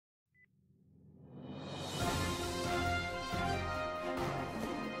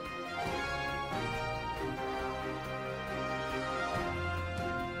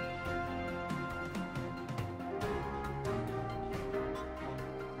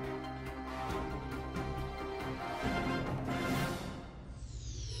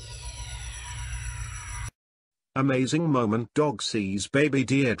Amazing moment: dog sees baby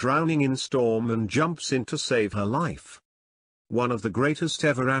deer drowning in storm and jumps in to save her life. One of the greatest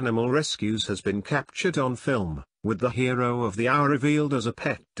ever animal rescues has been captured on film, with the hero of the hour revealed as a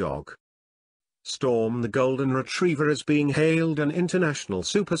pet dog. Storm the golden retriever is being hailed an international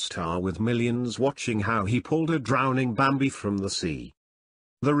superstar, with millions watching how he pulled a drowning Bambi from the sea.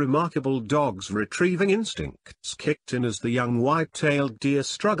 The remarkable dog's retrieving instincts kicked in as the young white-tailed deer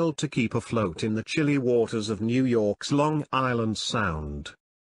struggled to keep afloat in the chilly waters of New York's Long Island Sound.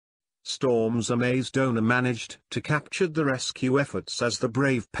 Storm's amazed owner managed to capture the rescue efforts as the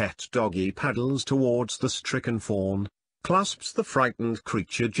brave pet doggy paddles towards the stricken fawn, clasps the frightened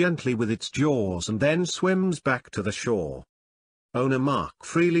creature gently with its jaws and then swims back to the shore. Owner Mark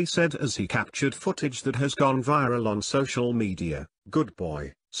Freely said as he captured footage that has gone viral on social media, "Good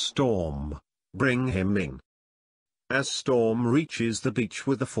boy, Storm. Bring him in." As Storm reaches the beach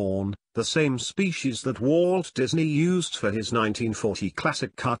with the fawn, the same species that Walt Disney used for his 1940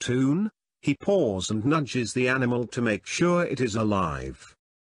 classic cartoon, he paws and nudges the animal to make sure it is alive.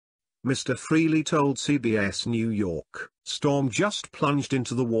 Mr. Freely told CBS New York, "Storm just plunged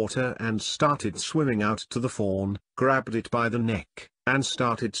into the water and started swimming out to the fawn, grabbed it by the neck, and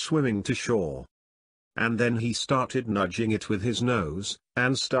started swimming to shore. And then he started nudging it with his nose,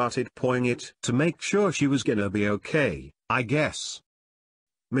 and started pawing it to make sure she was gonna be okay, I guess."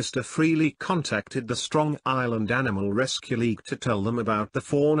 Mr. Freely contacted the Strong Island Animal Rescue League to tell them about the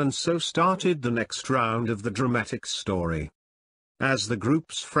fawn, and so started the next round of the dramatic story. As the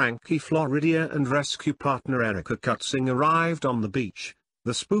group's Frankie Floridia and rescue partner Erica Cutsing arrived on the beach,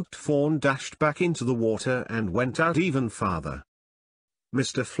 the spooked fawn dashed back into the water and went out even farther.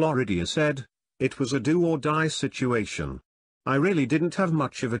 Mr. Floridia said, "It was a do-or-die situation. I really didn't have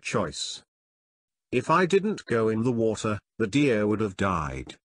much of a choice. If I didn't go in the water, the deer would have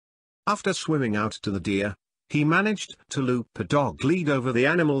died." After swimming out to the deer, he managed to loop a dog lead over the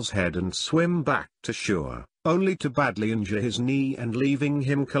animal's head and swim back to shore, only to badly injure his knee and leaving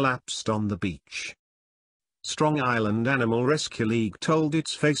him collapsed on the beach. Strong Island Animal Rescue League told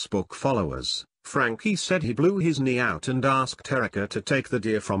its Facebook followers, "Frankie said he blew his knee out and asked Erica to take the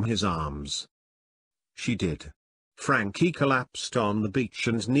deer from his arms. She did. Frankie collapsed on the beach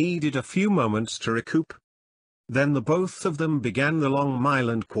and needed a few moments to recoup. Then the both of them began the long mile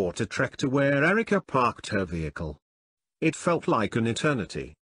and quarter trek to where Erica parked her vehicle. It felt like an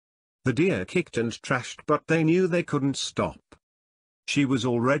eternity. The deer kicked and trashed, but they knew they couldn't stop. She was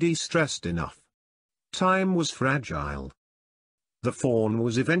already stressed enough. Time was fragile. The fawn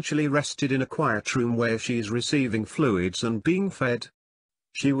was eventually rested in a quiet room where she's receiving fluids and being fed.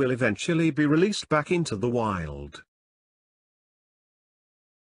 She will eventually be released back into the wild."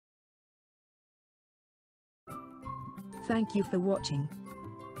 Thank you for watching.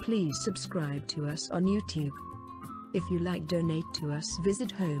 Please subscribe to us on YouTube. If you like, donate to us,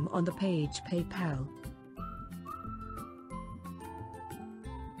 visit home on the page PayPal.